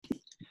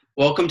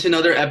Welcome to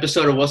another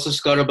episode of What's the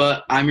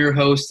Scuttlebutt. I'm your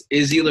host,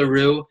 Izzy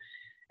LaRue,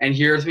 and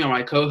here with me are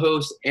my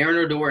co-hosts, Aaron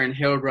Oduor and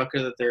Harold Rucker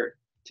III.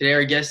 Today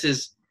our guest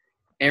is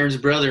Aaron's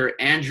brother,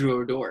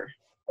 Andrew Oduor.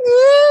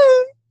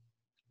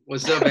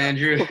 What's up,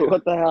 Andrew?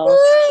 What the hell?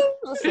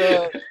 What's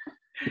up?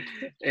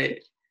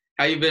 Hey,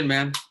 how you been,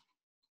 man?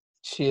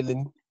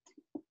 Chilling.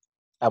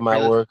 At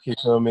my work, you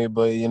feel me?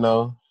 But, ready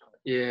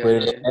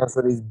to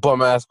answer these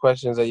bum-ass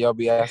questions that y'all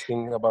be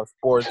asking about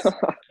sports.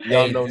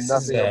 Y'all know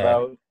nothing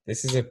about.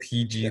 This is a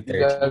PG-13. You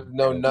guys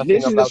know nothing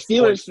This is a about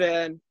Steelers sports.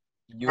 fan.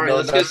 You All right, know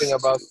let's nothing get-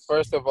 about.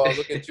 First of all,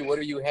 look at you. What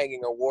are you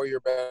hanging? A Warrior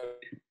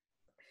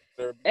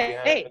banner?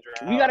 Hey,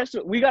 we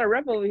got a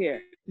rep over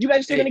here. You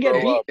guys still Hey, gonna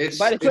get grow up.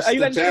 beat? Are you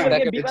guys still gonna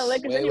get beat by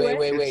Lakers anyway?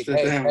 Wait.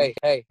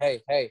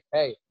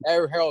 Hey.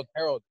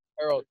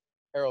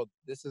 Harold.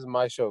 This is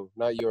my show,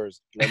 not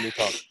yours. Let me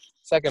talk.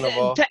 Second of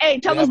all, Hey,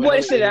 tell this boy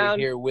to sit down.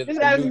 This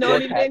guy doesn't know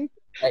anything.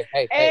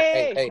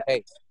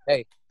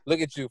 Hey. Look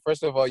at you.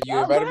 First of all, you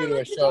invited me to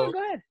a show.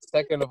 Go ahead.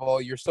 Second of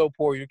all, you're so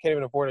poor you can't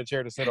even afford a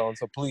chair to sit on.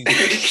 So please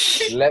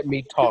let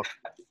me talk.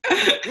 I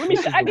can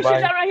sit down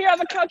right here. I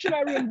have a couch in my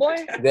room, boy.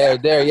 There.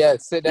 Yeah,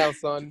 sit down,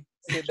 son.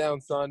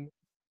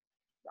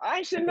 I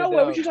ain't sitting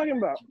nowhere. What you talking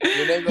about?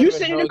 Your name You is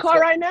sitting in the Harold car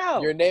right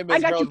now. Your name is I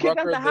got you Harold kicked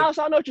out Rucker, the house.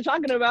 I don't know what you're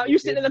talking about. You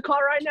sitting in the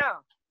car right now.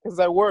 Because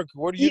I work.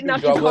 What do you Eating do,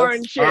 out your car jobless?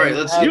 and shit. All right,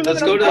 let's You go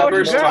living to on the couch,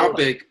 first girl.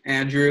 topic,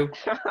 Andrew.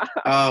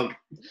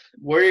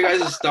 What are your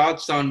guys'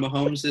 thoughts on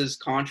Mahomes'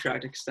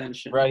 contract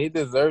extension? Right, he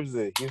deserves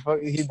it.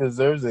 He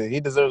deserves it. He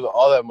deserves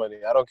all that money.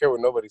 I don't care what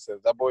nobody says.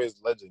 That boy is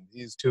legend.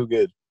 He's too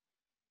good.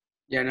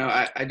 Yeah, no,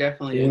 I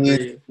definitely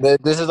agree.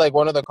 This is like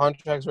one of the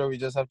contracts where we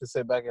just have to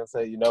sit back and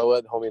say, you know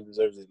what, homie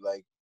deserves it.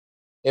 Like,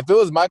 if it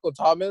was Michael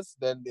Thomas,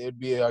 then it'd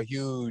be a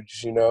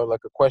huge,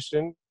 like a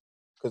question.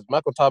 Because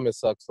Michael Thomas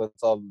sucks.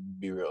 Let's all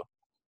be real.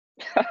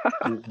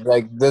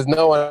 Like, there's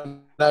no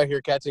one out here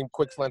catching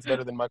quick slants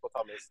better than Michael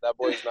Thomas. That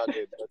boy is not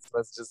good.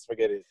 Let's just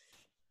forget it.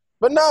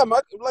 But nah,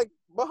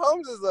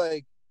 Mahomes is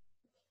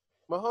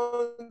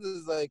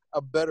like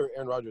a better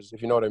Aaron Rodgers,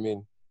 if you know what I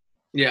mean.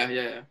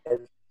 Yeah.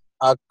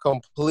 A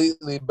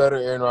completely better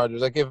Aaron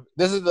Rodgers. Like, if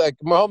this is like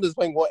Mahomes is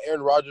playing what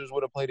Aaron Rodgers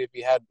would have played if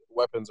he had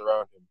weapons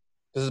around him.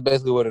 This is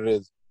basically what it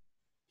is.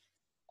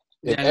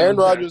 If Aaron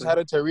Rodgers had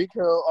a Tyreek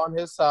Hill on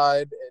his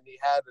side and he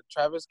had a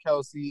Travis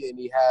Kelce and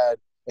he had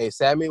a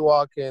Sammy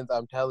Watkins,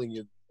 I'm telling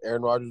you,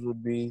 Aaron Rodgers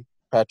would be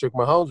Patrick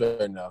Mahomes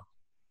right now.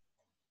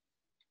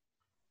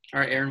 All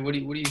right, Aaron, what do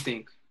you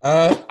think?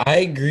 I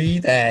agree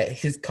that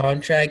his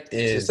contract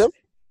is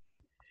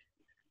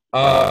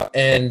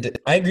and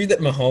I agree that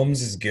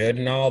Mahomes is good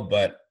and all,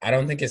 but I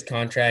don't think his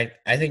contract,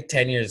 I think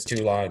 10 years is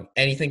too long.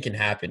 Anything can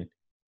happen.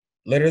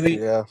 Literally,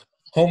 Yeah.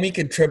 homie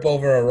could trip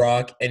over a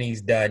rock and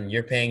he's done.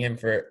 You're paying him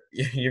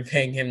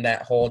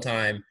that whole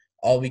time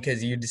all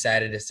because you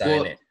decided to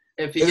sign it.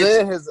 If he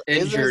gets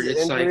injured,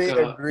 it's like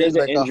There's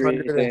an injury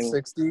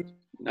 160,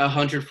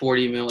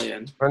 140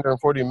 million.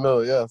 140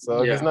 mil, yeah.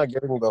 So Yeah. he's not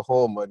getting the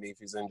whole money if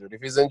he's injured.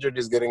 If he's injured,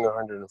 he's getting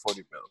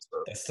 140 mil.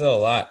 So. That's still a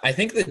lot. I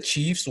think the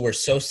Chiefs were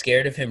so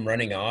scared of him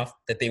running off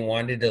that they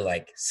wanted to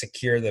like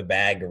secure the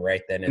bag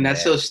right then And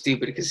that's there. so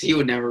stupid because he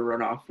would never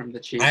run off from the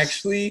Chiefs.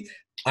 Actually,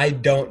 I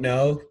don't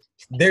know.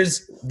 There's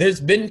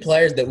been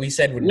players that we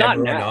said would Not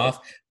never run now. off,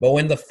 but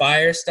when the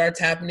fire starts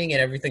happening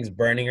and everything's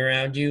burning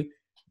around you,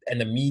 and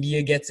the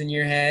media gets in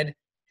your head,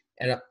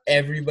 and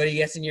everybody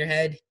gets in your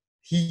head,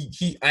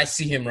 I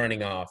see him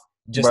running off.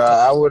 But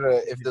I would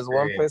have, if there's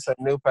one experience. place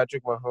I knew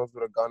Patrick Mahomes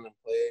would have gone and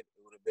played, it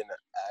would have been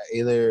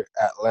either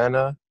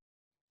Atlanta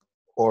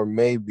or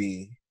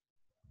maybe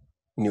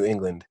New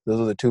England. Those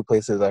are the two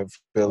places I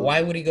feel.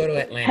 Why would he go to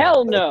Atlanta?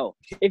 Hell no.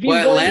 If he's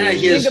Well, going, Atlanta,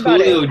 he has think about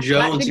Julio it.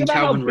 Jones Think and about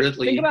Calvin how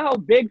Ridley. Think about how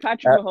big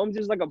Patrick Mahomes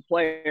is like a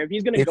player. If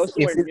he's gonna go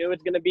somewhere new,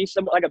 it's gonna be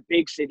like a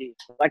big city,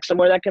 like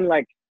somewhere that can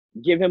like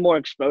give him more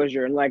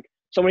exposure and like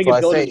somewhere he So can I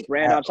build say his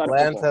brand outside of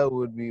football. Atlanta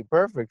would be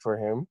perfect for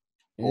him,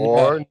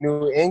 or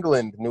New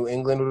England. New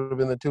England would have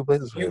been the two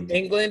places for New him.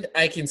 England,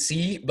 I can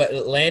see, but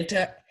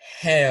Atlanta,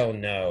 hell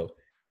no.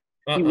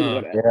 He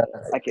would've- Yeah,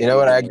 I can't you know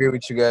what? do I that. agree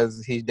with you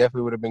guys. He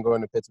definitely would have been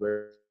going to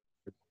Pittsburgh.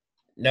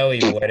 No, he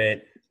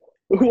wouldn't.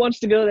 Who wants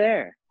to go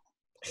there?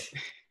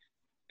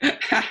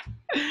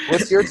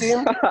 What's your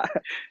team?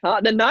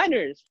 The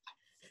Niners.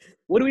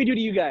 What do we do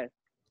to you guys?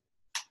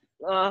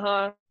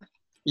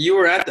 You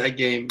were at that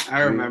game.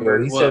 I remember.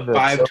 He said that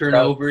 5 so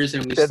turnovers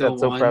and He we said still that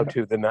so won. proud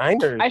too. The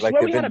Niners. I like, swear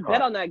they've we had a been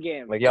bet hot. on that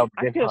game. Like y'all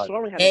I been could have hot.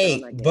 sworn we had a bet Hey,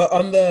 on that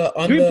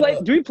game.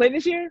 but Do we play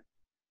this year?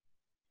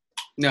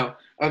 No.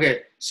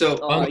 Okay, so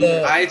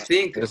I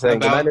think They're saying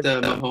about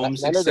the Niners-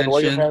 Mahomes Niners and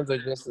Warrior extension, fans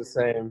are just the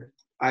same.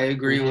 I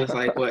agree with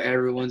like what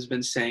everyone's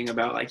been saying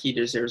about like he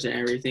deserves it and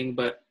everything,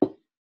 but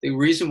the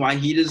reason why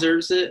he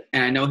deserves it,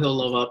 and I know he'll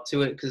live up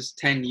to it, because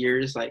 10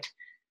 years, like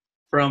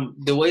from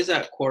the ways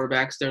that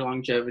quarterbacks, their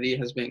longevity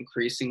has been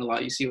increasing a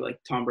lot. You see like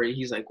Tom Brady,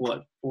 he's like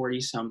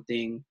 40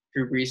 something.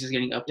 Drew Brees is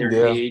getting up there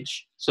in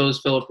age. So is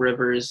Phillip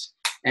Rivers,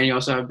 and you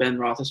also have Ben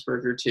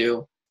Roethlisberger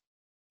too.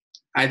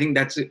 I think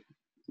that's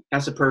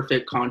a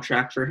perfect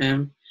contract for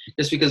him,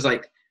 just because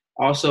like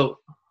also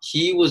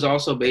he was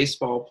also a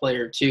baseball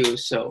player too,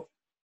 so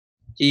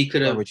he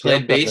could have which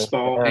played helped us.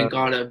 baseball and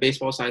got a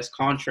baseball-sized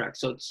contract.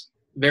 So it's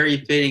very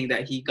fitting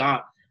that he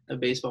got a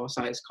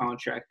baseball-sized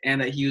contract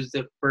and that he was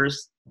the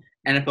first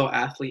NFL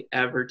athlete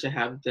ever to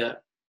have the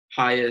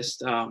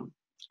highest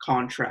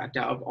contract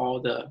out of all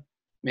the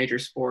major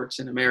sports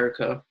in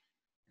America.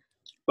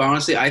 But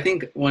honestly, I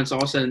think when it's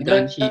all said and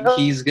done,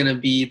 he's going to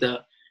be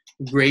the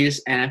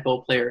greatest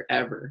NFL player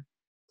ever.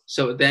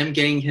 So them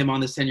getting him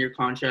on this 10-year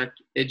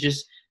contract,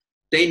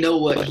 they know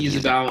what he's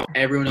about.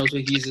 Everyone knows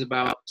what he's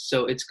about.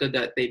 So it's good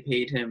that they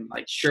paid him.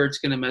 Like, sure, it's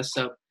going to mess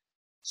up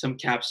some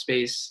cap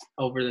space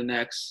over the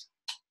next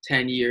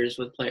 10 years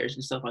with players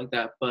and stuff like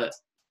that. But,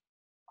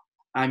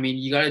 I mean,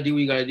 you got to do what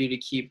you got to do to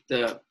keep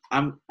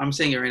I'm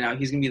saying it right now.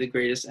 He's going to be the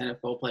greatest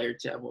NFL player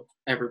to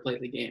ever play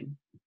the game.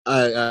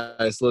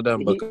 I slow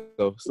down,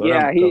 Bucko.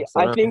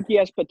 I think he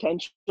has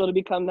potential to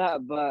become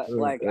that, but as of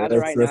right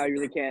now, you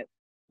really can't.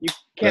 You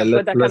can't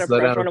put that kind of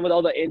pressure on him with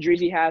all the injuries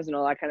he has and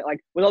all that kind of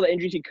with all the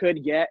injuries he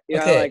could get. You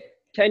know,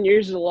 10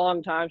 years is a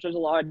long time, so there's a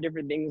lot of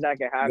different things that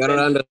could happen.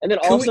 And then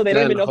also, they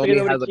don't even know if they're going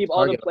to be able to keep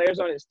all the players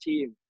on his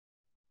team.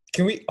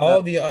 Can we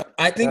all be?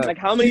 I think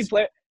how many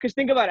players? Because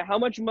think about it, how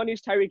much money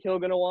is Tyreek Hill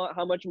going to want?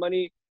 How much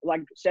money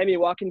Sammy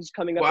Watkins is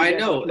coming up? Well, I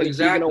know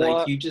exactly.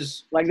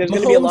 There's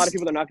going to be a lot of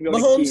people that are not going to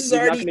be able to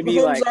keep.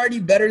 Mahomes already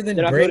better than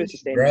Brady,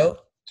 bro.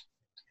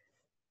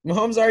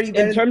 Mahomes already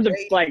better in terms of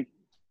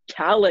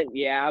talent,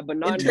 but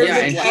not in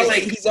terms of talent.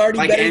 He's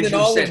already better than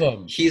all of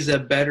them. He's a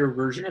better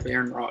version of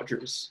Aaron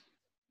Rodgers.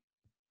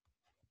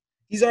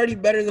 He's already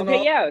better than.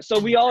 Okay, so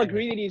we all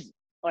agree that he's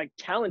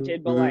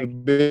talented, but I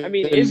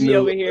mean, Izzy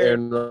over here.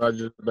 Aaron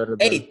Rodgers better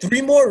than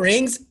 3 more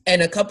rings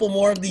and a couple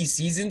more of these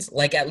seasons,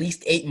 at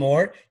least 8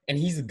 more, and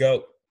he's the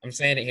GOAT. I'm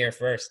saying it here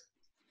first.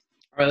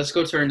 All right, let's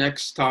go to our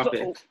next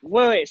topic. So,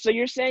 wait, so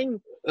you're saying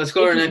let's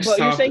go to our next topic.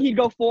 You're saying he'd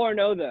go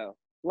 4-0 though,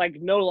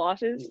 no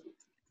losses?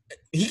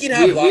 He can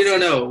have losses. We don't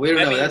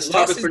know. That's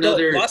topic for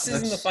another.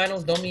 Losses in the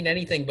finals don't mean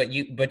anything, but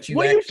you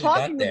what are you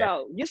talking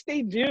about? Yes,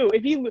 they do.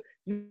 If you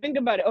think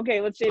about it,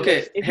 okay, let's say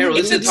this. Harold,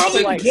 this is a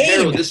topic.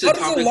 Harold, this is a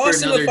topic for another day. How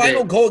does a loss in the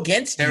final go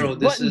against you?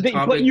 Harold, this is a topic for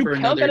another day. But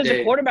you count that as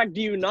a quarterback,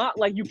 do you not?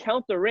 You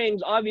count the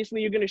rings.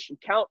 Obviously, you're going to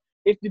count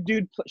if the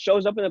dude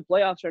shows up in the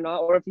playoffs or not,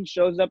 or if he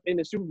shows up in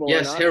the Super Bowl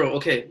or not. Harold,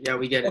 okay. Yeah,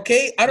 we get it.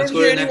 Okay, I don't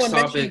hear anyone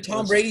mentioning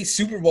Tom Brady's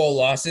Super Bowl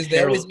losses.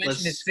 They always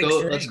mention his 6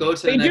 rings. Let's go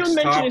to the next topic. They do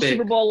mention his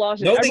Super Bowl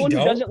losses. No, Everyone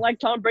who doesn't like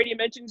Tom Brady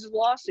mentions his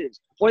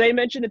losses. Or they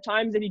mention the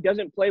times that he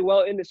doesn't play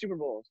well in the Super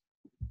Bowls.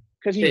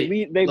 Because they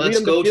lead him to field goals. Let's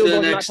go to the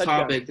next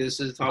topic.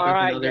 This is a topic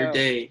for another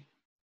day.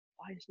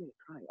 Why is he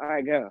crying? All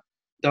right, go.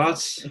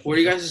 Thoughts? What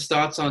are you guys'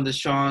 thoughts on what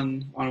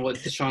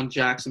Deshaun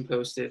Jackson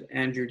posted?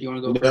 Andrew, do you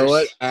want to go first? You know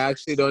what? I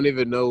actually don't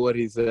even know what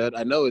he said.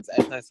 I know it's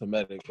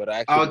anti-Semitic, but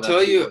I'll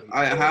tell you.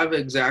 I have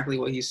exactly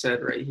what he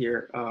said right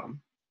here.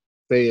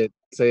 Say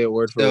it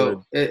word for word.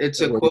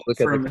 It's a quote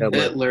from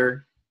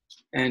Hitler,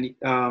 and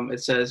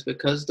it says,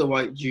 "Because the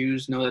white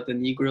Jews know that the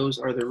Negroes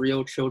are the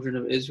real children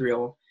of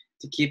Israel,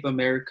 to keep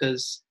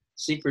America's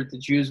secret, the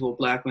Jews will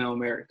blackmail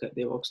America.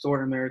 They will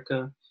extort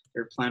America.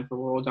 Their plan for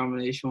world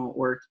domination won't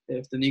work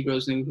if the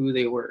Negroes knew who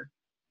they were.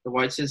 The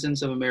white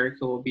citizens of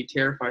America will be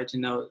terrified to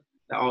know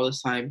that all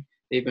this time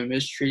they've been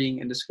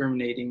mistreating and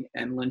discriminating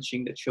and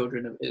lynching the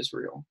children of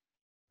Israel."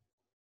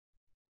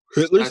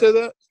 Hitler said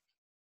that?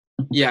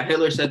 Yeah,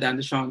 Hitler said that, and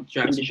Deshaun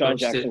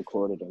Jackson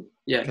quoted him.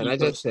 Yeah. Can I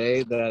just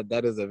say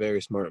that is a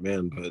very smart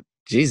man, but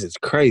Jesus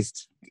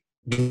Christ.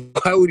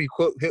 Why would he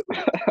quote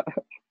Hitler?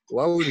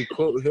 Why would he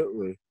quote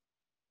Hitler?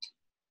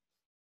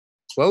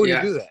 Why would he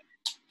do that?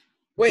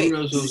 Wait,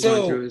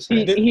 so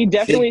he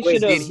definitely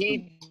should have.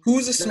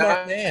 Who's a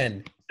smart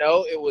man?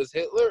 No, it was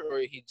Hitler, or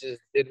he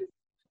just did it.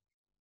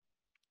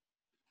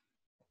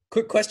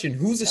 Quick question: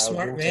 who's a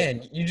smart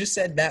man? You just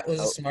said that was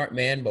a smart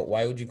man, but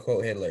why would you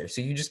quote Hitler?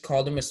 So you just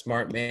called him a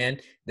smart man,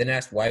 then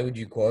asked why would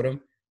you quote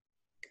him?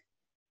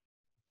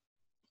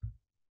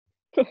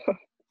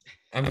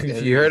 I'm confused.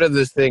 Have you heard of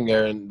this thing,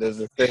 Aaron? There's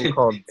a thing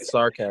called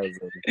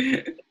sarcasm.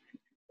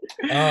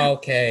 Oh,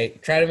 okay.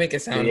 Try to make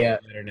it sound a little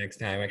better next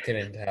time. I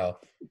couldn't tell.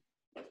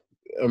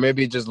 Or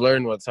maybe just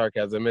learn what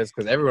sarcasm is,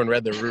 because everyone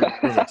read the room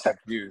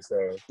except you.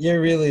 So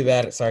you're really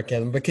bad at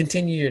sarcasm. But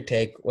continue your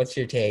take. What's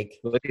your take?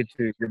 Look at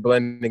you. You're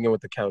blending in with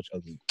the couch.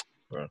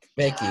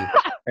 Thank you.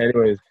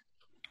 Anyways,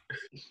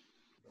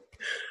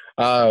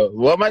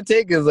 what my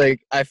take is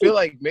I feel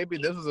like maybe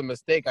this was a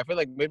mistake. I feel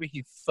like maybe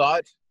he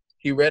thought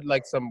he read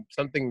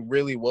something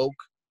really woke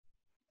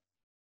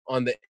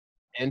on the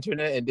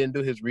internet and didn't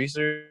do his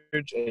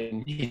research,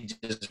 and he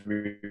just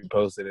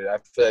reposted it. I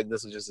feel like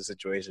this was just a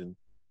situation.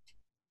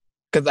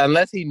 Because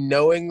unless he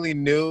knowingly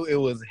knew it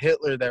was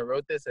Hitler that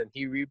wrote this and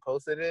he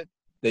reposted it,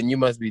 then you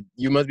must be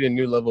a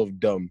new level of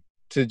dumb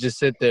to just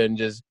sit there and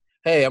just,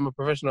 hey, I'm a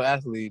professional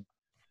athlete,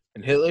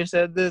 and Hitler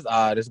said this.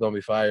 This is gonna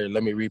be fire.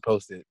 Let me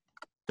repost it.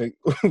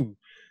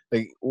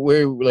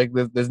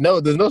 There's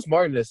no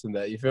smartness in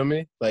that. You feel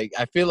me?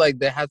 I feel like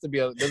there has to be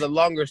there's a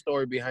longer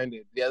story behind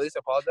it. Did he at least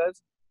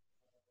apologize?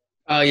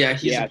 Yeah,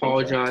 he's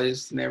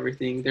apologized and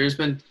everything. There's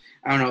been,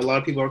 I don't know, a lot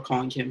of people are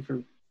calling him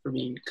for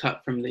being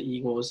cut from the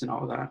Eagles and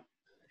all that.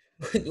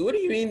 What do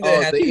you mean?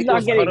 The He's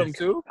not Eagles cut him getting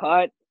too?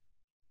 cut.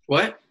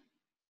 What?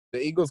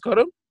 The Eagles cut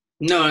him?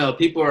 No,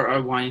 people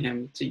are wanting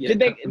him to get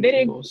Did cut from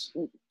the Eagles.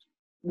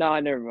 No,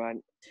 never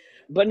mind.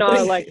 But no,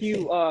 like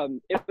it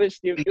was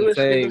stupid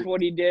for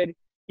what he did.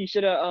 He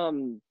should have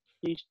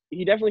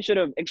he definitely should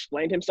have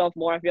explained himself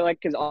more. I feel like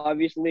because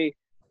obviously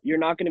you're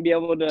not going to be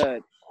able to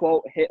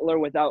quote Hitler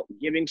without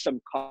giving some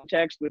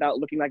context, without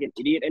looking like an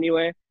idiot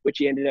anyway, which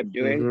he ended up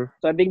doing. Mm-hmm.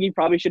 So I think he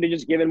probably should have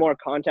just given more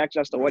context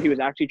as to what he was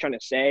actually trying to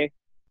say,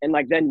 and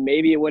like then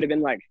maybe it would have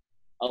been like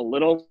a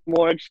little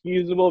more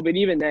excusable. But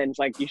even then, it's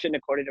like you shouldn't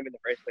have quoted him in the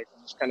first place.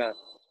 It's just kind of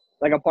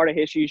like a part of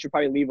history you should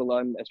probably leave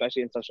alone,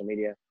 especially in social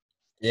media.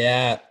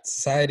 Yeah,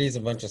 society's a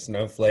bunch of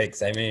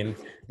snowflakes. I mean,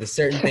 there's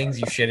certain things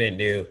you shouldn't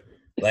do.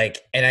 Like,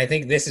 and I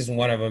think this is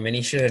one of them, and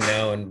he should have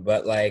known.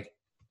 But like,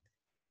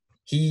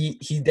 he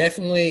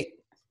definitely.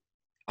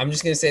 I'm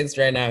just gonna say this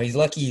right now. He's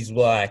lucky he's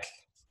black.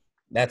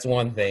 That's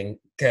one thing,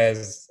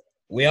 because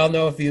we all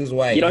know if he was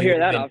white, you don't hear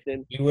that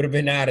often. He would have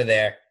been out of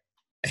there.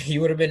 He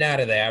would have been out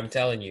of there. I'm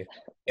telling you,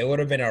 it would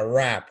have been a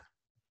wrap.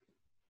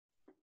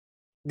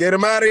 Get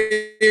him out of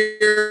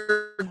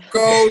here,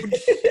 coach.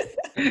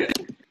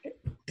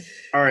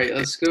 All right,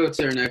 let's go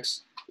to our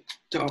next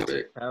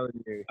topic. What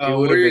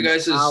are your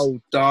guys'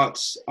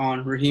 thoughts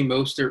on Raheem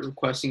Mostert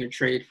requesting a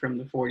trade from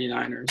the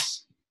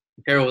 49ers?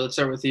 Harold, let's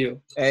start with you.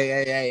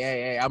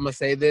 Hey. I'm going to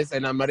say this,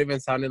 and I'm not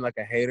even sounding like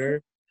a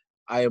hater.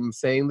 I am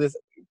saying this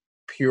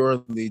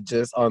purely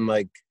just on,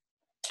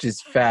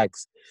 just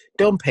facts.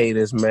 Don't pay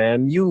this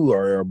man. You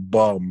are a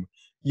bum.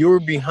 You were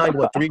behind,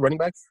 3 running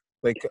backs?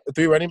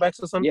 3 running backs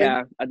or something?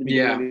 Yeah, at the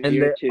beginning of the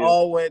year, they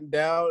all went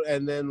down,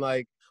 and then,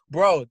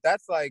 bro,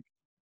 that's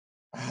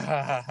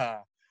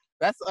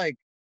that's like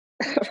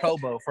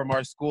Chobo from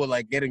our school,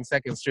 getting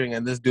second string,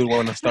 and this dude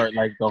want to start,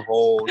 the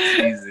whole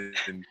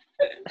season.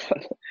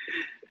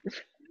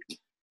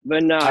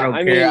 But no,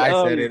 I care.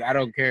 I said it. I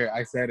don't care.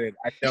 I said it.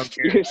 I don't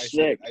care. You're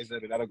sick. I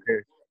said it. I don't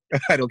care.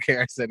 I don't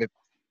care. I said it.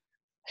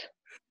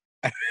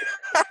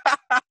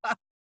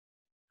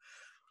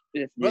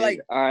 But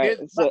all right.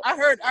 So, I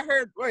heard.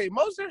 Wait,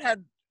 Mostert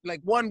had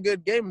one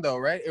good game though,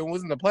 right? It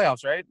wasn't the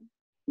playoffs, right?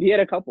 He had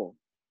a couple.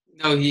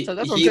 No, he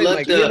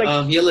led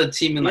the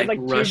team in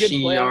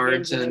rushing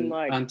yards and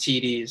on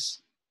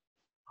TDs.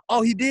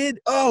 Oh, he did.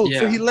 Oh,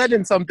 yeah. So he led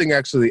in something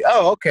actually.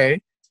 Oh,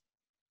 okay.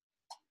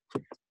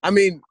 I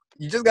mean,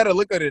 you just got to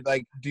look at it.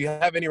 Do you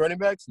have any running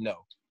backs? No.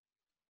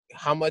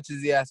 How much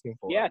is he asking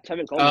for? Yeah,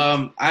 Tevin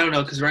Coleman. I don't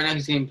know, because right now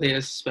he's getting paid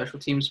as a special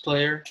teams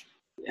player,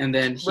 and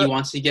then he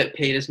wants to get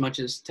paid as much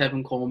as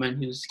Tevin Coleman,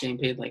 who's getting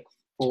paid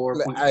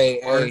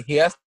 $4.4. He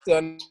has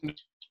to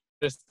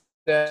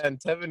understand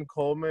Tevin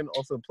Coleman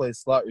also plays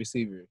slot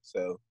receiver.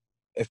 So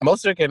if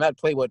Mostert cannot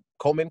play what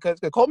Coleman does,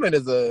 because Coleman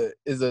is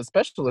a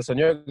specialist on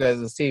your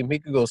guys' team. He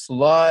could go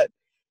slot,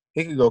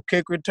 he could go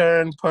kick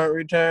return, punt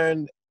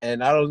return,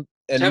 and I don't.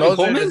 And Mostert,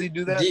 Coleman? Does he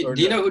do that?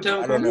 Do you know who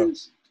Tevin Coleman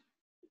is?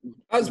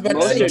 I was about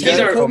to say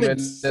Tevin Coleman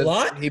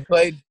slot. He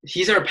played.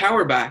 He's our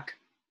power back.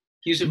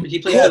 He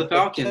played for the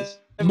Falcons.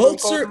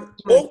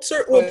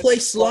 Mostert will play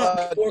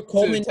slot before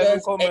Coleman does.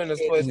 Tevin Coleman has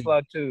played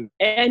slot too,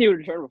 and he would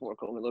return before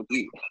Coleman. Look,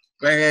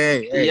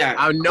 hey. Yeah,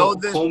 I know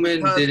this.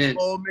 Coleman didn't.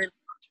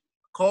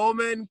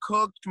 Coleman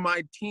cooked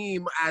my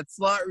team at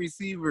slot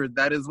receiver.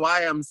 That is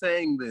why I'm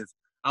saying this.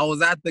 I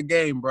was at the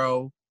game,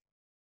 bro.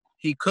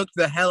 He cooked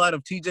the hell out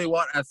of T.J.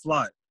 Watt at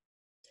slot.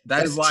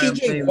 That's why I'm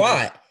saying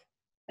Watt.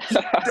 Hey,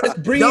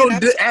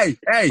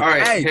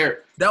 right,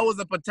 that was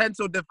a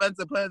potential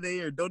defensive player of the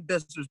year. Don't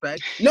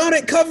disrespect. Not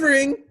at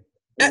covering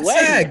at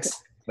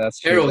Sags.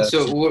 That's true. Harold, that's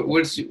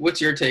true. What's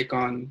your take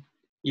on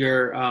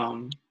your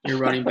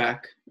running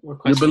back? Your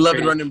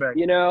beloved running back.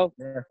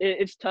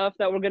 It's tough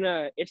that we're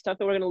gonna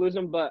lose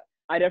him, but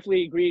I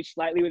definitely agree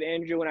slightly with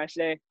Andrew when I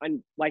say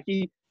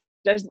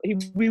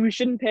we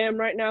shouldn't pay him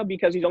right now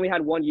because he's only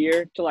had 1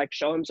 year to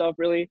show himself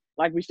really.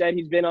 Like we said,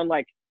 he's been on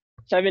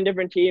 7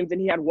 different teams, and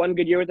he had 1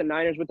 good year with the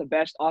Niners with the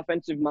best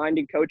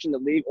offensive-minded coach in the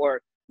league,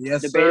 or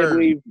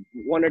debatably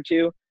 1 or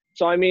 2.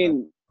 So, I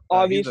mean,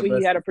 obviously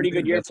he had a pretty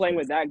good year playing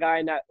with that guy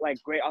and that,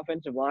 great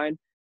offensive line.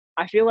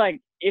 I feel like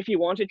if you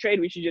want to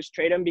trade, we should just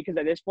trade him because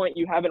at this point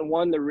you haven't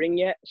won the ring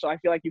yet. So, I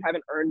feel like you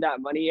haven't earned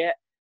that money yet.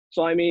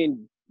 So, I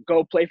mean,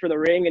 go play for the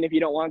ring, and if you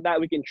don't want that,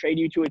 we can trade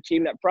you to a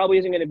team that probably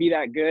isn't going to be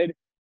that good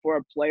for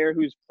a player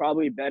who's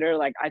probably better.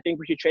 I think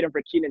we should trade him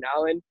for Keenan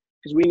Allen.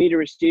 Because we need a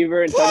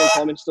receiver, and Tevin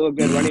Coleman's still a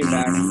good running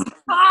back.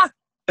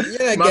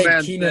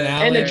 Keenan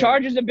Allen. And the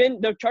Chargers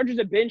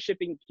have been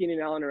shipping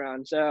Keenan Allen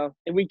around. So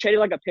if we traded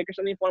a pick or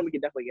something for him, we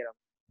could definitely get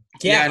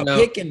him.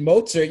 Pick and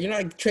Mozart. You're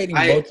not trading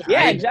Mozart.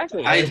 Yeah,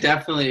 exactly. I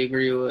definitely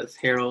agree with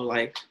Harold.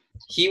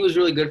 He was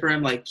really good for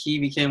him. He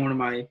became one of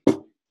my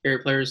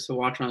favorite players to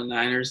watch on the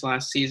Niners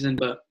last season.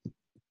 But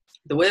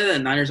the way that the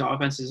Niners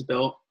offense is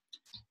built,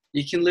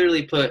 you can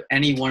literally put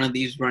any one of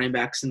these running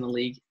backs in the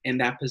league in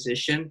that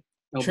position.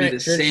 It'll be the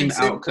same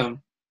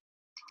outcome.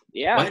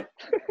 Yeah. What?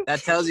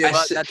 That tells you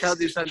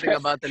something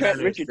about the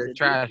Niners. They're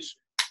trash.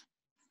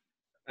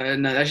 No,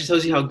 that just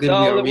tells you how good we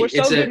are.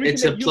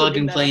 It's a plug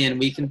and play, and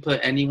we can put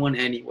anyone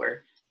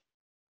anywhere.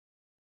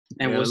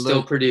 and will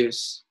still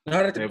produce.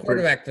 Not at the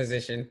quarterback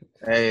position.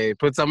 Hey,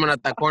 put someone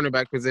at that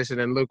cornerback position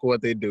and look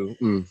what they do.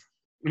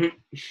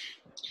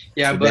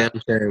 Yeah, but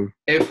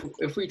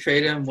if we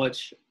trade him,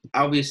 which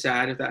I'll be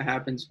sad if that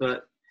happens,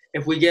 but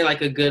if we get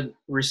like a good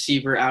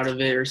receiver out of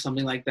it or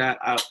something like that,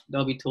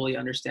 that'll be totally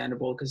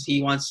understandable because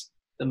he wants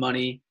the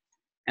money.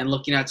 And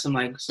looking at some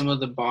of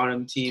the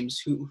bottom teams,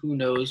 who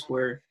knows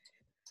where?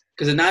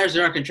 Because the Niners,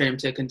 they're not going to trade him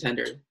to a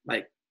contender.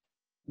 Like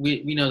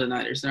we know the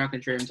Niners, they're not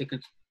going to trade him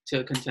to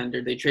a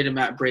contender. They traded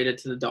Matt Breida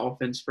to the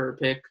Dolphins for a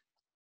pick,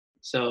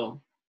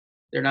 so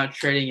they're not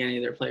trading any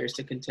of their players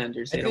to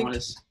contenders. They don't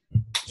want to.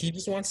 He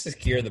just wants to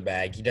secure the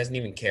bag. He doesn't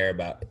even care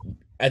about.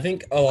 I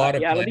think a lot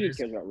of players'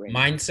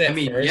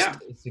 mindset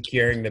first is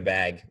securing the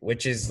bag,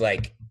 which is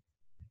like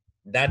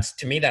that's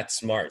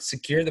smart.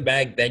 Secure the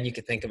bag, then you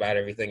can think about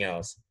everything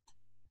else.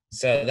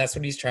 So that's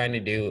what he's trying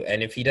to do.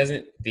 And if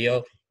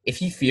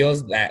he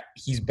feels that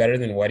he's better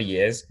than what he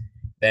is,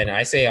 then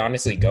I say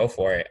honestly go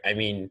for it. I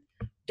mean,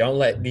 don't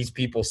let these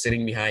people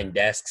sitting behind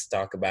desks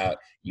talk about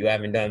you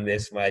haven't done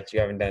this much, you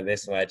haven't done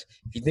this much.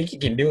 If you think you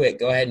can do it,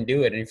 go ahead and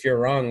do it. And if you're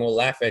wrong, we'll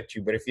laugh at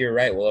you. But if you're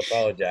right, we'll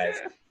apologize.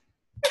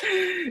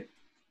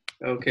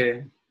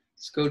 Okay.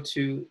 Let's go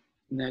to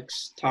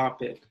next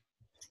topic.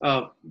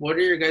 What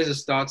are your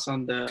guys' thoughts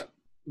on the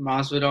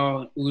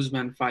Masvidal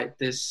Usman fight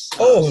this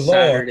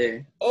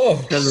Saturday?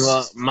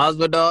 Because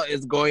Masvidal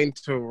is going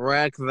to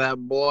wreck that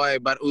boy,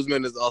 but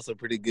Usman is also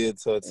pretty good.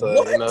 So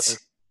it's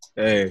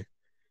hey,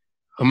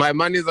 my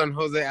money's on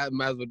Jose at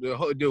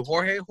Masvidal. Dude,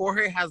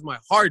 Jorge has my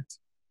heart.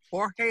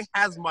 Jorge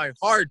has my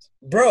heart,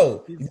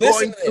 bro. He's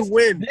going to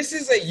win. This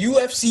is a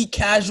UFC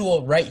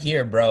casual right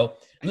here, bro.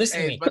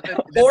 Listen to me.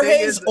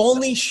 Jorge's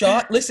only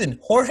shot. Listen,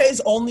 Jorge's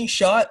only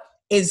shot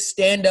is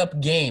stand-up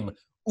game.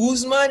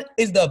 Usman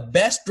is the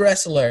best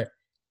wrestler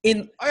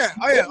in. Oh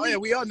yeah.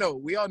 We all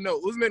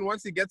know. Usman,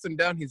 once he gets him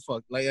down, he's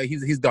fucked. Like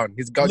he's done.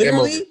 He's got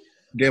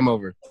game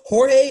over.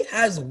 Jorge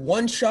has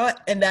one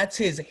shot, and that's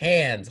his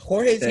hands.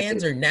 Jorge's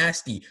hands are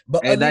nasty,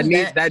 but that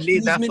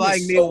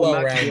flying knee will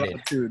knock you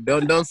out too.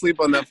 Don't sleep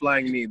on that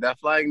flying knee. That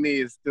flying knee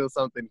is still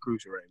something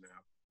crucial right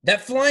now.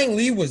 That flying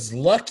knee was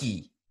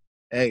lucky.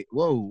 Hey,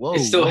 whoa!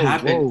 It still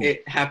happened. Whoa.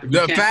 It happened.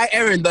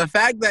 The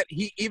fact that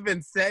he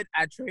even said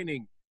at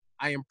training,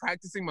 I am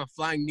practicing my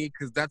flying knee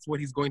because that's what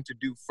he's going to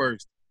do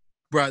first.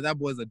 Bro, that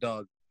boy's a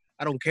dog.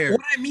 I don't care.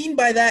 What I mean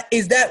by that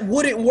is that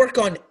wouldn't work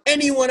on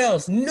anyone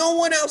else. No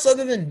one else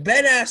other than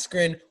Ben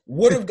Askren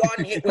would have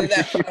gotten hit with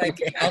that flying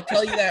kick. I'll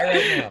tell you that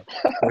right now.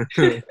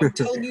 I'm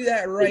telling you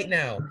that right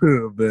now.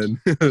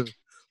 Ben.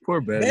 Poor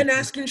Ben. Ben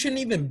Askren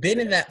shouldn't even been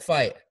in that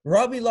fight.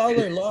 Robbie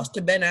Lawler lost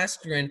to Ben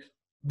Askren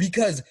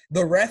because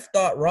the ref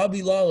thought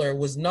Robbie Lawler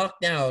was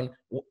knocked out,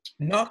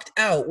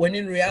 when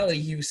in reality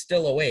he was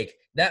still awake.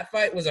 That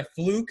fight was a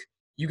fluke.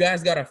 You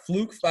guys got a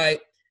fluke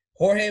fight.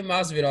 Jorge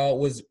Masvidal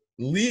was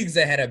leagues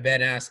ahead of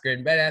Ben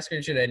Askren. Ben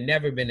Askren should have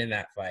never been in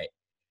that fight.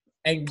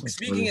 And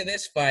speaking of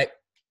this fight,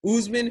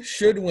 Usman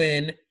should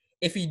win.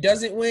 If he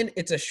doesn't win,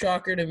 it's a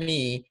shocker to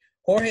me.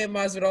 Jorge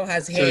Masvidal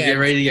has hands. So get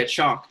ready to get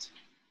shocked.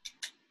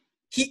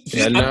 He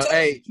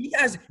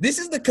has. This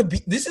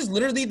is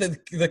literally the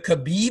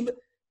Khabib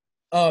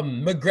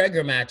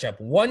McGregor matchup.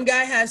 One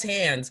guy has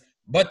hands,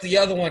 but the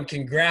other one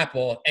can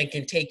grapple and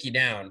can take you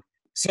down.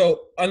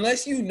 So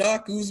unless you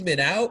knock Usman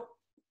out,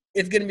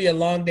 it's going to be a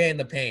long day in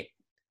the paint.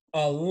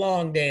 A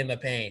long day in the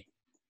paint.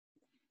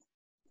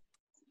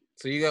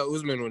 So you got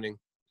Usman winning.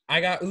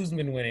 I got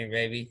Usman winning,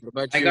 baby.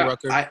 What about you,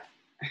 Rucker?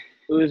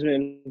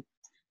 Usman.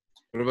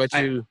 What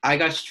about you? I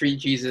got Street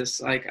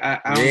Jesus. Like I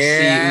don't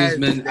see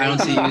Usman. I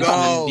don't see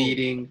Usman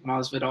beating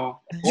Masvidal.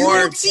 You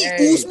don't see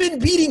Usman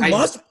beating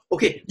Masvidal?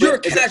 Okay, you're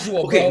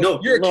casual. Okay, bro.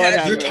 No, you're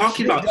casual. You're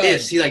talking about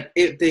ifs. See, like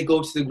if they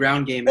go to the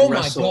ground game and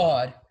wrestle. Oh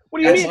my god! What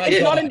do you mean?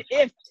 It's not an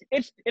if.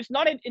 It's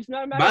not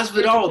a matter.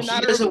 Masvidal,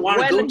 he doesn't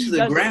want to go to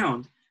the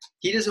ground.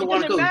 He doesn't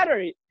want to go. It doesn't matter.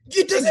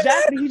 It doesn't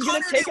matter. He's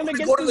going to take him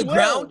against the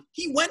ground.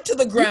 He went to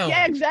the ground.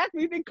 Yeah,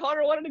 exactly. You think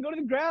Conor wanted to go to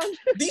the ground?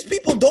 These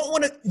people don't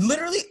want to.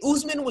 Literally,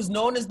 Usman was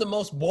known as the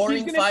most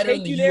boring fighter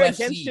in the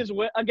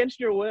UFC. Against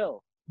your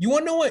will. You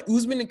want to know why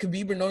Usman and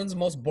Khabib are known as the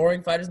most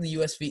boring fighters in the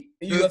UFC?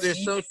 Dude, they're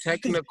so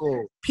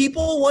technical.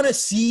 People want to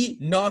see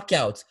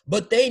knockouts,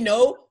 but they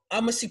know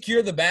I'm going to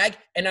secure the bag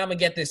and I'm going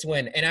to get this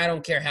win, and I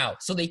don't care how.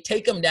 So they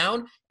take them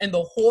down, and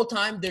the whole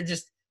time they're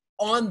just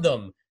on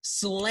them,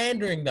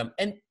 slandering them.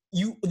 And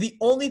the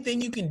only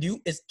thing you can do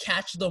is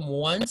catch them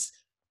once,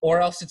 or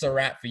else it's a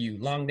wrap for you.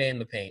 Long day in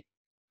the paint.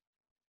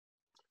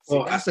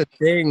 Well, that's the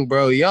thing,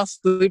 bro. Y'all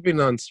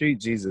sleeping on Street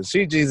Jesus.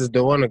 Street Jesus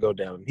don't want to go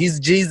down. He's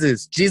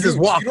Jesus. Jesus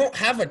walked. You don't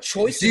have a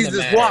choice.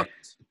 Jesus walked.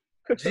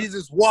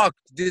 Jesus walked.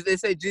 Did they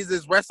say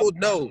Jesus wrestled?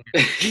 No.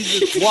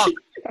 Jesus walked.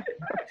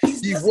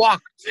 He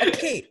walked.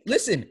 Okay,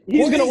 listen.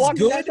 He's going to walk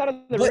the guys out of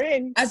the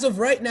ring. As of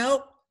right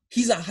now,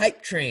 he's a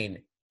hype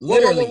train.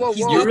 Literally.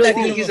 You really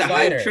think he's a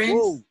hype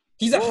train?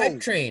 He's a hype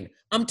train.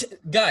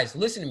 Guys,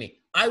 listen to me.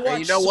 I watch.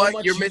 You know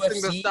what? You're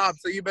missing the stop,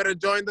 so you better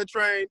join the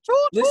train.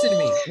 Listen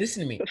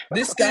to me.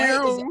 This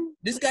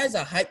guy's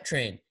a hype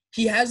train.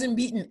 He hasn't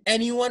beaten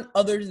anyone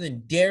other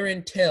than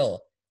Darren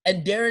Till.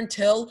 And Darren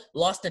Till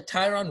lost to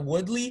Tyron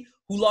Woodley,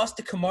 who lost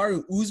to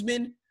Kamaru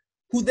Usman,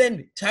 who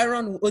then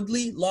Tyron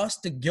Woodley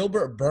lost to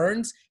Gilbert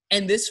Burns.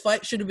 And this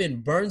fight should have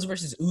been Burns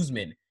versus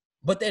Usman.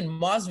 But then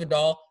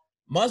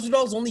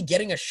Masvidal's only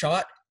getting a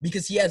shot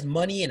because he has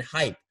money and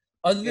hype.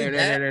 Other than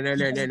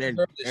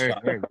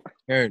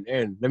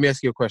Aaron, let me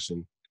ask you a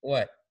question.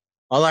 What?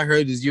 All I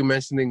heard is you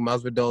mentioning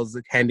Masvidal's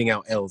handing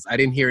out L's. I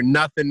didn't hear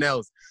nothing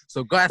else.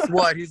 So guess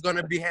what? He's going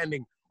to be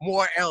handing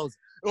more L's.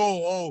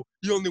 Oh,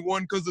 he only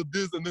won because of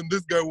this, and then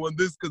this guy won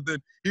this because then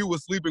he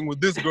was sleeping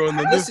with this girl, and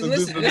then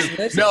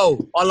this.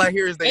 No, all I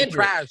hear is they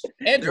trash.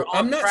 Andrew,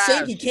 I'm not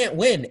saying he can't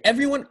win.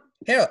 Everyone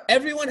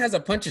has a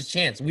puncher's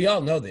chance. We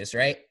all know this,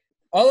 right?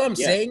 All I'm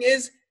saying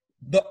is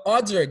the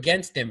odds are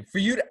against him. For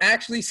you to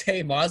actually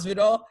say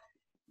Masvidal,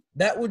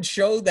 that would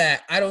show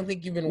that I don't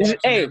think you've been watching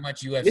that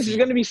much UFC. This is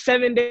going to be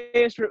 7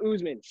 days for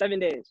Usman. 7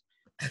 days.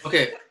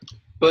 Okay,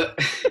 but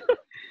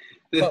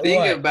the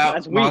thing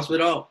about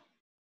Masvidal,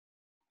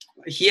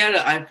 he had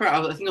I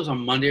think it was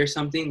on Monday or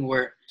something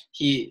where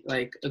he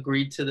like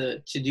agreed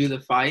to do the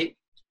fight,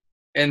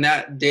 and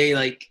that day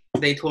like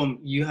they told him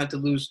you have to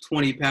lose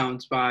 20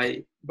 pounds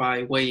by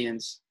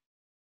weigh-ins.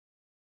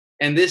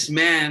 And this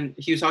man,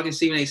 he was talking to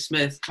Stephen A.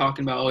 Smith,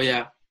 talking about, oh,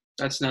 yeah,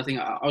 that's nothing.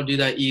 I'll do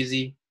that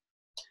easy.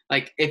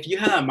 Like, if you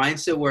have that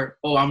mindset where,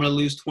 oh, I'm going to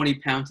lose 20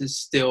 pounds and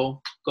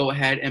still go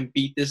ahead and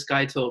beat this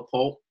guy to a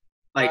pulp,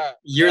 like,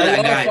 you're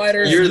that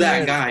guy. You're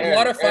that guy. A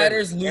lot of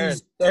fighters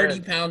lose 30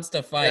 pounds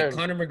to fight.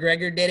 Conor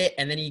McGregor did it,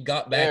 and then he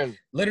got back.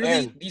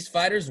 Literally, these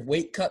fighters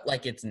weight cut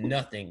like it's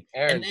nothing.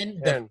 And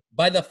then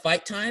by the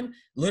fight time,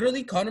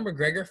 literally, Conor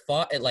McGregor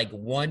fought at, like,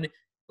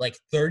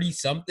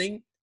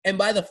 130-something. And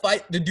by the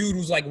fight, the dude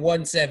was like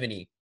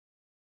 170.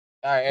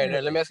 All right,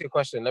 Aaron, let me ask you a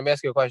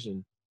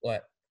question.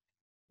 What?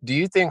 Do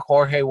you think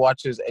Jorge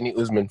watches any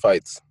Usman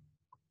fights?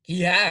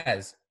 He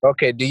has.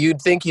 Okay, do you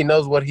think he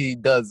knows what he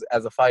does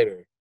as a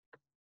fighter?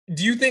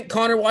 Do you think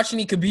Conor watched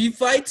any Khabib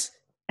fights?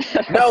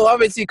 No,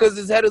 obviously, because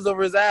his head is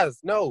over his ass.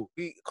 No,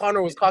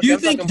 Conor was cocky. Do you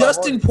think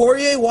Dustin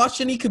Poirier watched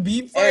any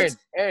Khabib fights?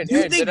 Do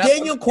you think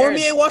Daniel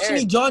Cormier watched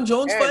any John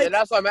Jones fights?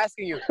 That's what I'm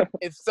asking you.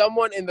 If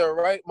someone in their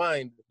right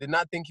mind did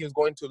not think he was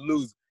going to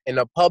lose in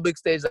a public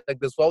stage like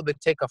this, why would they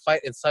take a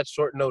fight in such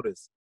short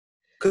notice?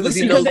 Because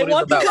he knows what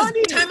it's about.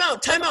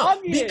 Time out.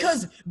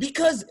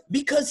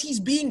 Because he's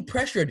being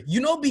pressured. You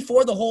know,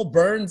 before the whole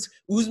Burns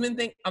Usman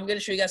thing, I'm gonna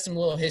show you guys some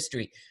little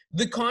history.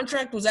 The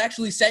contract was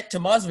actually set to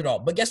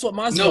Masvidal, but guess what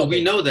Masvidal did? No,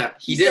 we know that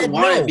he didn't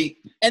want to be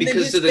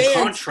because of the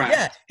contract.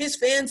 Yeah, his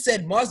fans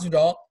said,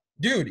 Masvidal,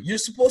 dude, you're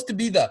supposed to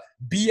be the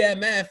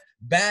BMF,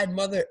 bad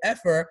mother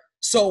effer.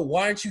 So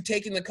why aren't you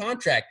taking the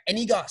contract? And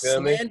he got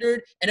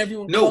slandered, and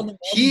everyone called him.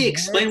 He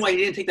explained why he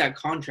didn't take that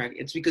contract.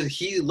 It's because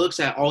he looks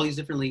at all these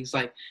different leagues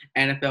like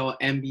NFL,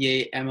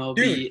 NBA, MLB.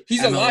 Dude,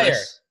 he's MLS. A liar.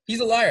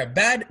 He's a liar.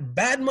 Bad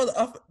mother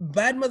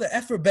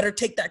effer better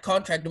take that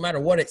contract no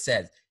matter what it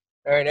says.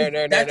 Aaron,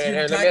 let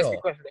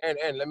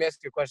me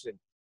ask you a question.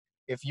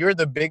 If you're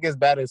the biggest,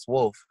 baddest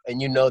wolf,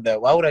 and you know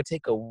that, why would I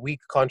take a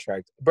weak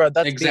contract, bro?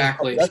 That's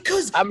exactly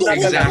because I'm not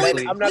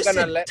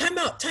gonna let. Time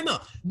out.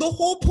 The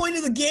whole point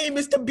of the game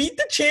is to beat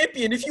the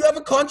champion. If you have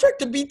a contract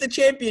to beat the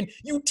champion,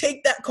 you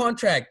take that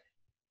contract.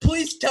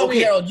 Please tell me,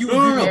 Harold, you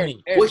agree with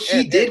me. What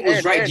he did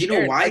was right. Do you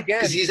know why?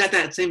 Because he's at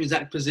that same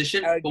exact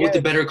position, but with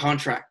a better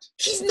contract.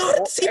 He's not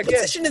at the same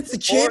position as the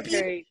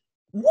champion.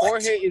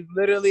 Jorge is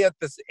literally at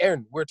this.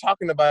 Aaron, we're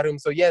talking about him,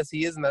 so yes,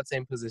 he is in that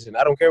same position.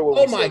 I don't care what.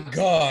 Oh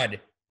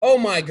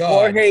my God.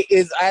 Jorge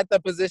is at the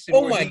position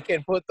where he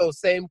can put those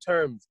same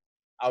terms.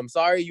 I'm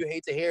sorry you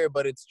hate to hear it,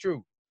 but it's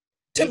true.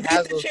 To beat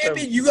the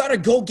champion, you gotta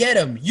go get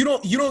him. You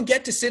don't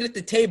get to sit at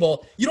the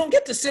table. You don't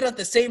get to sit at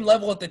the same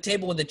level at the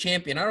table with the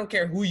champion. I don't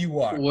care who you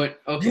are.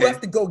 What? Okay. You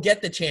have to go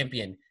get the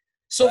champion.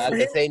 So at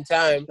the same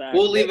time,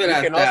 we'll leave it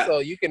at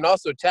that. You can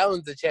also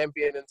challenge the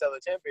champion and tell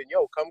the champion,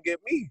 "Yo, come get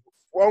me.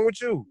 What's wrong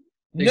with you?"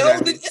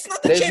 Exactly. No, it's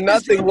not the champion's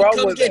nothing wrong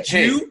come with get it.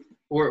 You. Hey,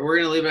 we're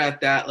gonna leave it at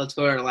that. Let's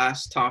go to our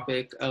last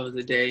topic of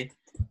the day.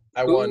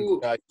 I won.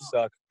 God, you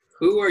suck.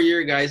 Who are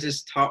your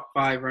guys' top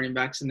 5 running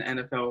backs in the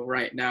NFL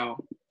right now?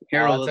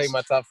 Harold, I'll take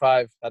my top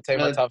 5.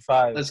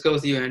 Let's go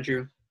with you,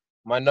 Andrew.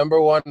 My number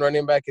 1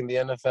 running back in the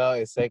NFL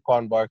is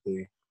Saquon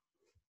Barkley.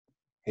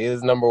 He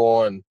is number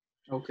 1.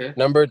 Okay.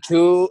 Number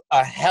 2,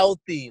 a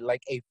healthy,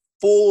 like a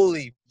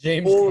fully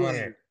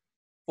healthy.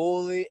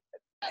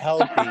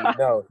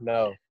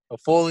 No. A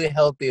fully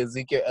healthy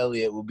Ezekiel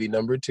Elliott will be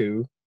number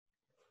 2.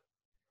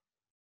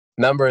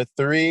 Number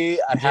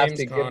 3, I'd have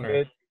to give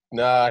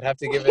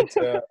it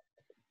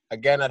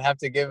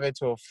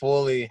to a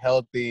fully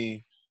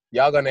healthy.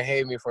 Y'all gonna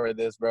hate me for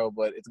this, bro,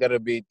 but it's gonna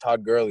be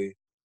Todd Gurley.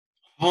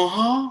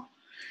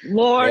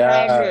 Lord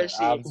have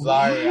mercy. I'm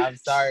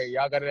sorry.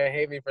 Y'all gonna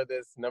hate me for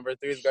this. Number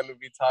 3 is gonna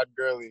be Todd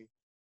Gurley.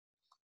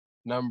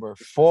 Number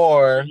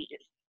 4,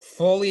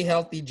 fully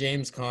healthy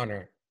James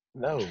Conner.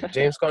 No,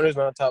 James Conner's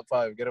not top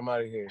 5. Get him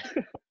out of here.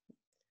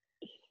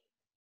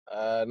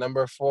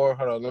 Number 4,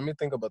 hold on. Let me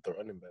think about the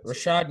running backs.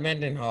 Rashad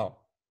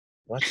Mendenhall.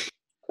 What?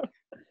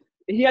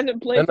 He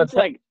hasn't played since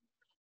like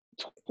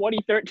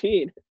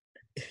 2013.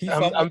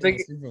 I'm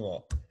thinking. Super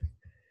Bowl.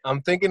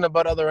 I'm thinking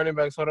about other running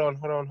backs. Hold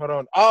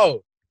on.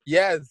 Oh,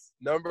 yes,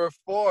 number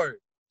 4.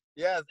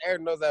 Yes,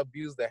 Aaron knows I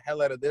abused the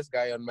hell out of this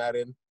guy on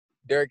Madden.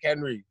 Derrick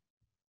Henry.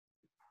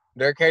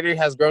 Derrick Henry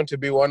has grown to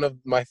be one of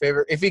my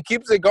favorite. If he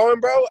keeps it going,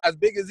 bro, as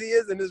big as he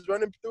is and is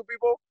running through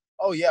people,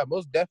 oh yeah,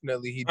 most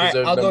definitely he deserves.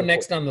 All right, I'll go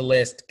next on the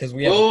list because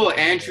we have. Oh,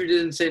 Andrew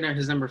didn't say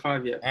his number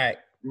 5 yet. All right,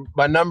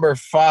 my number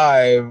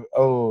 5.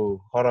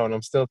 Oh, hold on,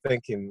 I'm still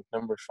thinking.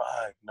 Number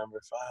 5.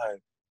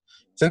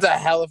 Since I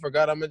hella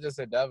forgot, I'm gonna just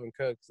say Dalvin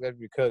Cook. It's gotta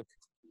be Cook.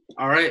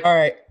 All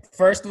right.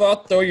 First of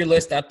all, throw your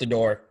list out the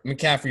door.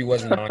 McCaffrey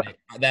wasn't on it.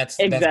 That's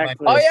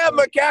exactly. Oh yeah,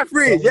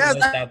 McCaffrey. Yes,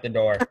 out the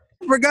door.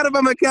 I forgot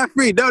about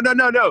McCaffrey.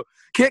 No.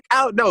 Kick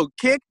out. No,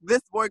 kick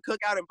this boy Cook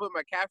out and put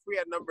McCaffrey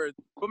at number.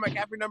 Put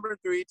McCaffrey number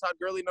 3. Todd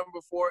Gurley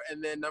number 4,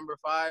 and then number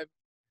 5.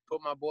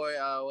 Put my boy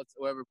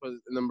whoever put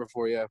number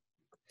 4. Yeah.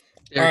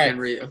 Derrick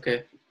Henry.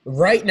 Okay.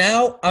 Right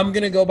now, I'm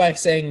gonna go by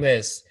saying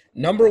this.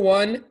 Number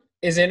 1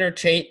 is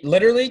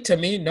literally, to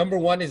me, number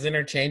 1 is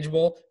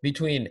interchangeable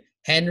between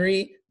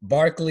Henry,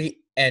 Barkley,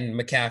 and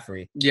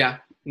McCaffrey. Yeah,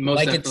 most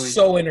definitely. It's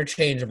so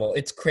interchangeable.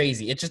 It's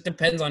crazy. It just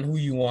depends on who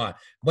you want.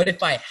 But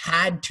if I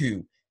had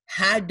to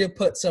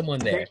put someone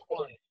there.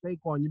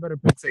 Saquon, you better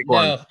pick Saquon.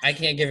 No, I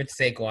can't give it to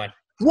Saquon.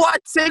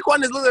 What?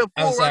 Saquon is literally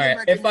a full I'm sorry.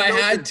 running back. If I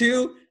had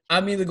to,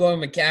 I'm either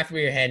going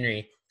McCaffrey or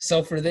Henry.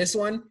 So for this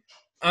one,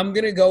 I'm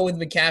going to go with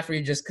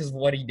McCaffrey just because of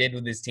what he did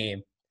with his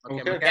team.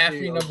 Okay.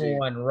 McCaffrey number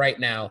 1 right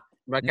now.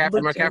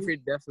 McCaffrey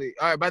definitely.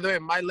 All right, by the way,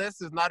 my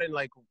list is not in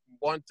like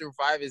 1 through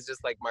 5. It's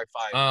just like my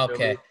 5.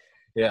 Okay.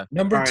 Yeah.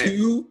 Number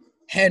 2,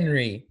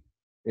 Henry.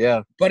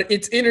 Yeah. But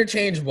it's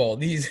interchangeable.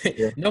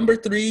 Number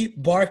 3,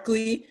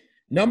 Barkley.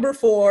 Number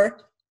 4,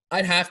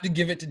 I'd have to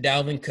give it to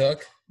Dalvin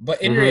Cook.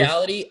 But in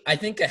reality, I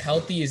think a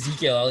healthy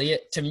Ezekiel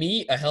Elliott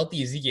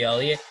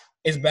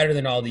is better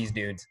than all these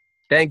dudes.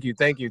 Thank you.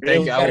 Bro.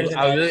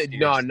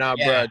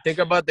 Think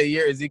about the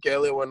year Ezekiel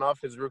Elliott went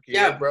off his rookie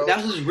year, bro.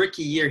 That was his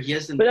rookie year. He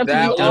hasn't. But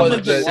that was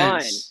the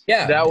line.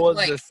 Yeah, that was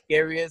the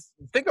scariest.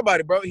 Think about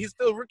it, bro. He's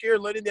still rookie year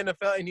leading the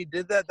NFL, and he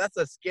did that. That's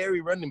a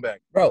scary running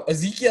back, bro.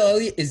 Ezekiel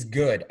Elliott is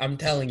good. I'm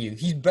telling you,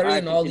 he's better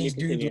than all these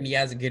dudes when he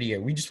has a good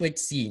year. We just wait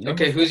to see.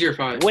 Okay, who's your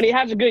 5? When he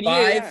has a good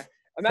year.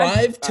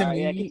 5 to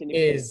me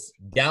is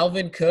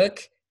Dalvin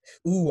Cook.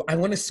 Ooh, I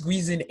want to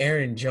squeeze in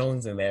Aaron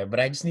Jones in there, but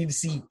I need to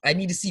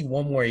see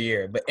one more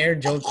year. But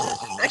Aaron Jones,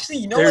 actually,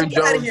 you know what?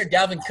 Get out of here,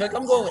 Dalvin Cook.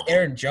 I'm going with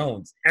Aaron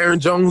Jones. Aaron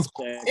Jones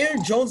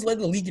led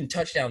the league in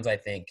touchdowns, I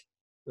think.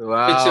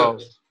 Wow. So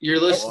your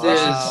list is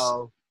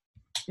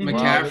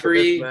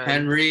McCaffrey,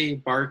 Henry,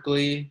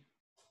 Barkley,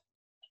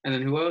 and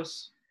then who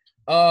else?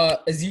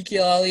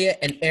 Ezekiel Elliott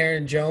and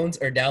Aaron Jones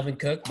or Dalvin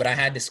Cook, but I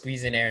had to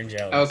squeeze in Aaron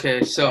Jones.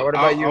 Okay, so what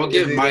about you? I'll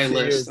give my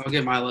list. I'll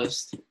give my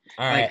list.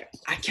 All right.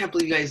 I can't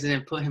believe you guys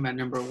didn't put him at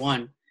number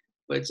 1,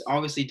 but it's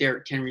obviously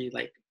Derrick Henry.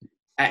 Like,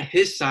 at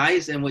his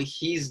size and what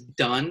he's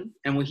done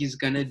and what he's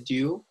gonna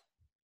do,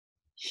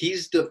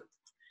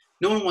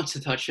 no one wants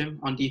to touch him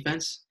on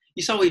defense.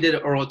 You saw what he did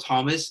at Earl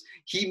Thomas.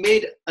 He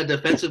made a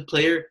defensive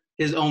player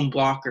his own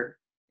blocker.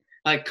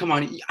 Like, come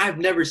on, I've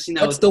never seen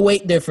that. What's the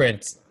weight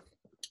difference?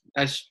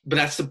 That's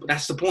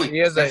the point.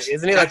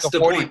 Isn't he like a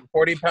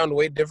 40-pound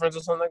weight difference or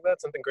something like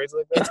that? Something crazy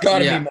like that? It's got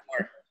to be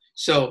more.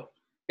 So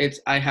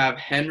I have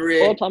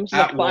Henry at 1.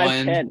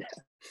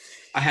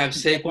 I have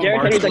Saquon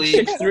Barkley.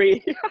 Like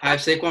 6'3". I have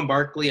Saquon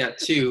Barkley at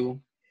 2.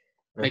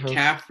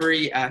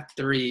 McCaffrey at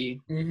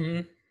 3.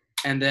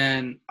 And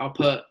then I'll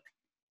put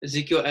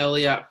Ezekiel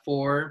Elliott at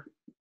 4.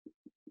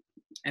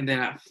 And then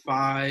at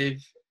 5,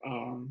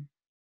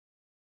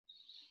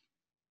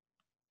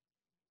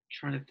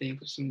 trying to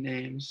think of some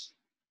names.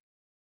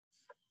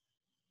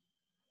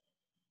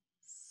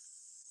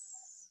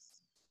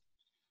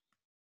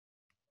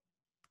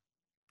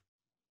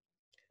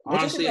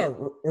 Honestly, we're talking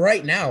about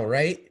right now,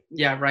 right?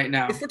 Yeah, right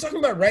now. If we're talking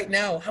about right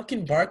now, how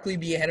can Barkley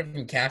be ahead of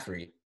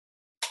McCaffrey?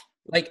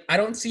 Like, I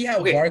don't see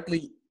how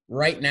Barkley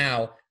right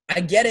now. I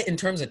get it in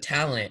terms of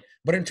talent,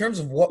 but in terms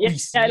of what we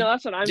see, no,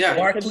 that's what I'm saying.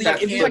 Barkley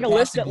it's like a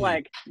list of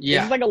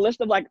it's like a list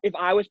of if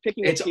I was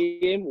picking a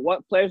team,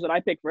 what players would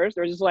I pick first?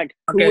 There's just let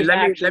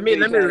me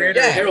reiterate.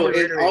 Harold,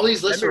 all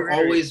these lists are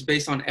always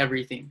based on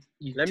everything.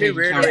 Let me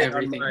reiterate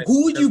everything.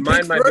 Who would you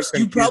pick first?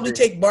 You probably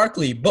take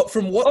Barkley, but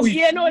from what we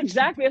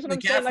exactly. That's what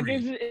I'm saying.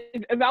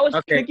 Like, if I was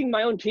picking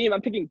my own team,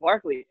 I'm picking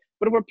Barkley.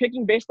 But if we're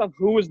picking based off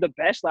who was the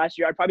best last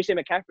year, I'd probably say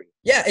McCaffrey.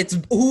 Yeah, it's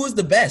who was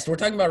the best. We're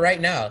talking about right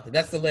now.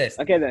 That's the list.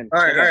 Okay, then.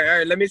 All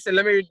right. Let me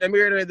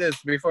reiterate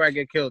this before I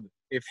get killed.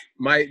 If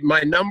my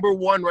number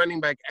 1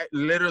 running back,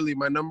 literally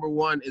my number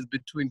 1 is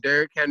between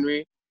Derrick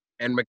Henry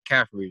and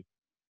McCaffrey.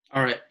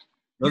 All right.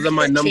 Those are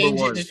my number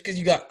 1. Just because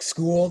you got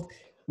schooled.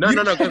 No,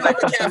 because I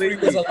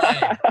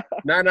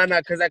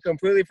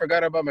completely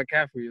forgot about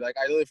McCaffrey. Like,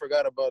 I really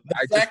forgot about.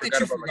 The fact that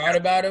you forgot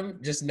about him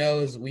just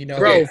knows we know.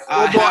 Bro,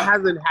 football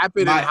hasn't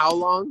happened in how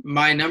long?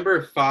 My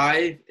number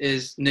 5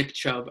 is Nick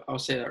Chubb. I'll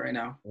say that right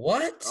now.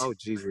 What? Oh,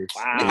 Jesus!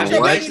 Wow. Have you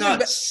guys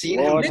not seen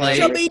him play? Nick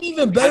Chubb ain't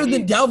even better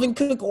than Dalvin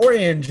Cook or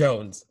Aaron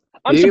Jones.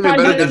 I'm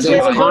surprised you didn't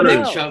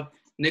say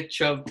Nick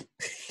Chubb.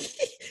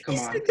 Come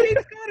on.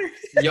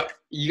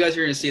 You guys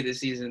are gonna see it this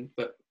season,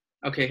 but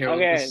Okay, Harold,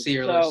 let's see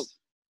your list.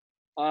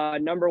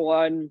 Number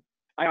 1,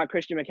 I got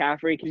Christian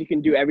McCaffrey because he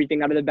can do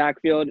everything out of the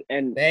backfield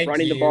and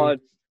running the ball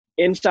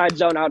inside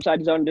zone,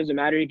 outside zone, doesn't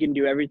matter. He can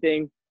do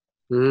everything.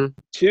 Mm-hmm.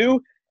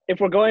 2, if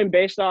we're going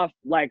based off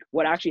like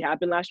what actually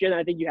happened last year, then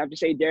I think you have to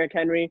say Derrick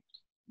Henry,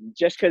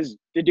 just because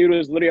the dude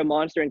was literally a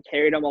monster and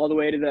carried them all the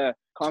way to the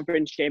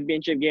conference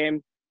championship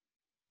game.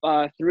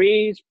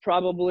 3 is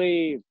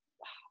probably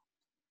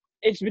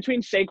it's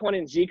between Saquon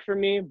and Zeke for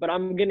me, but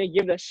I'm gonna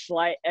give the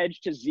slight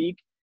edge to Zeke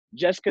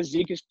just because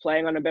Zeke is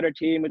playing on a better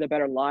team with a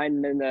better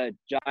line than the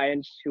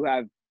Giants, who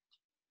have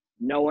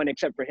no one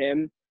except for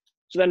him.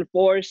 So then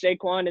 4 is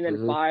Saquon, and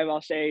then 5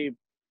 I'll say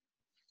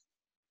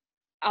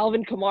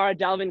Alvin Kamara,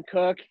 Dalvin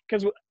Cook,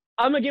 because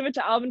I'm going to give it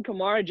to Alvin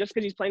Kamara just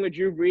because he's playing with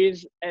Drew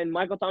Brees, and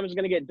Michael Thomas is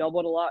going to get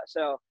doubled a lot.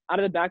 So out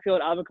of the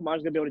backfield, Alvin Kamara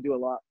is going to be able to do a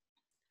lot.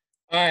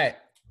 All right,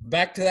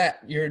 back to that.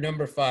 You're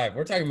number 5.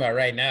 We're talking about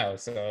right now.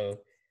 So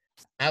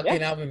how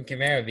can Alvin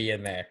Kamara be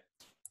in there?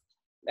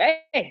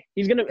 Hey,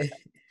 he's in there.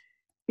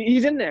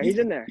 He's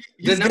in there.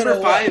 The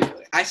number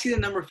 5, I see the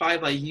number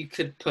 5, like you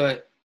could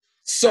put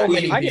so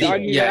many. I could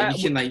argue that.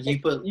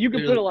 You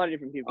can put a lot of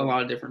different people. A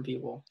lot of different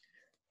people.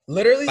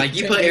 Literally, like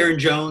you put Aaron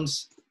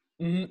Jones.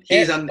 Mm-hmm.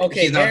 He's on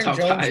top Jones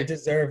 5.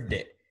 Deserved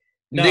it.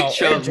 No, Nick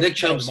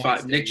Chubb's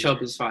 5. Nick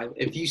Chubb is 5.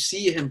 If you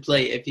see him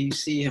play,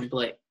 he's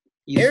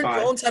Aaron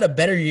 5. Jones had a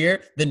better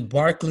year than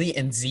Barkley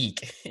and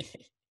Zeke,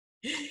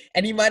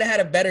 and he might have had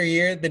a better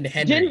year than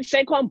Henry. Didn't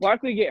Saquon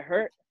Barkley get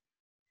hurt?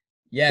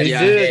 Yeah, he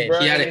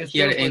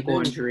had an ankle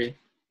injury.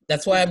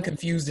 That's why I'm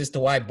confused as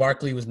to why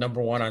Barkley was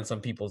number 1 on some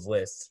people's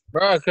lists.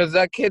 Bro, because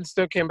that kid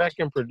still came back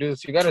and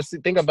produced. You got to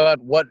think about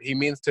what he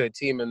means to a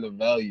team and the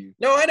value.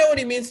 No, I know what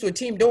he means to a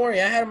team. Don't worry.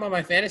 I had him on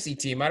my fantasy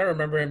team. I don't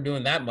remember him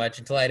doing that much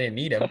until I didn't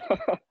need him.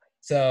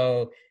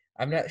 So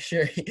I'm not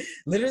sure.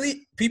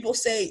 Literally, people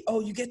say, oh,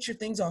 you get your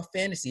things off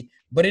fantasy.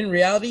 But in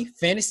reality,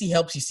 fantasy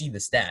helps you see the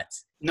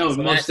stats. No,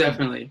 so most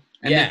definitely.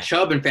 And Nick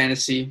Chubb in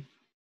fantasy,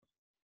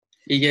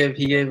 he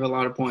gave a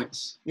lot of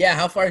points. Yeah,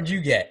 how far did you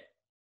get?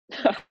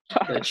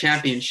 The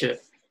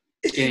championship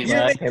game. Bro,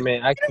 I came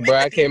in. I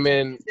came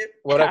in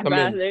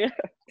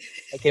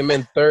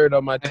 3rd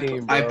on my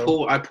team.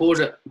 Bro. I pulled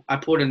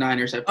a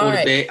Niners. I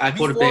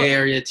pulled a Bay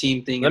Area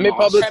team thing. Let me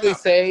publicly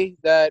say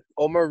that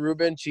Omar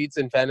Rubin cheats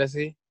in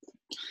fantasy.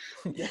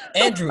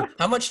 Andrew,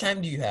 how much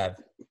time do you have?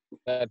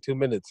 2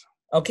 minutes.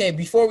 Okay,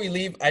 before we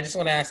leave, I just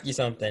want to ask you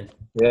something.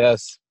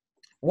 Yes.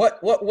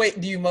 What weight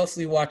do you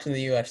mostly watch in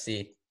the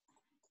UFC?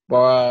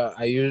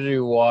 I usually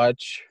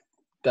watch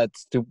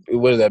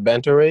what is that,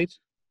 bantamweight?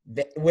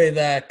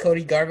 With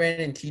Cody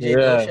Garbrandt and TJ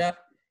Dillashaw?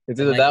 It's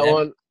either that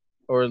one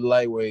or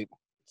lightweight.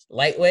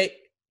 Lightweight?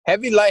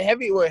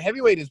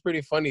 Heavyweight is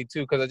pretty funny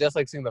too because I just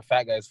like seeing the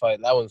fat guys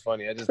fight. That one's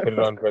funny. I just put it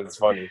on because it's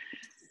funny.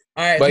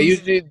 All right. But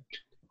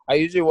I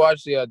usually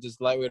watch just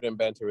lightweight and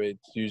bantamweight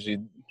usually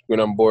when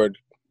I'm bored.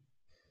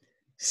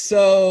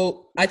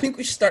 So I think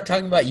we should start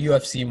talking about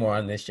UFC more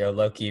on this show,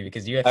 low key,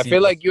 because UFC. I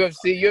feel like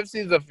UFC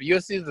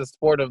is the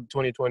sport of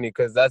 2020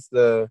 because that's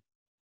the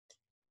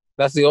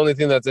only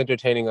thing that's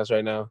entertaining us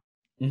right now.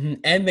 Mm-hmm.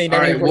 And they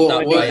never. All right,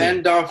 we'll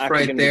end off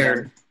right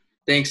there.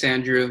 Thanks,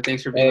 Andrew.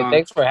 Thanks for being on.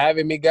 Thanks for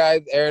having me,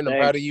 guys. Aaron, I'm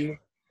proud of you.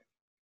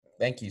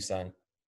 Thank you, son.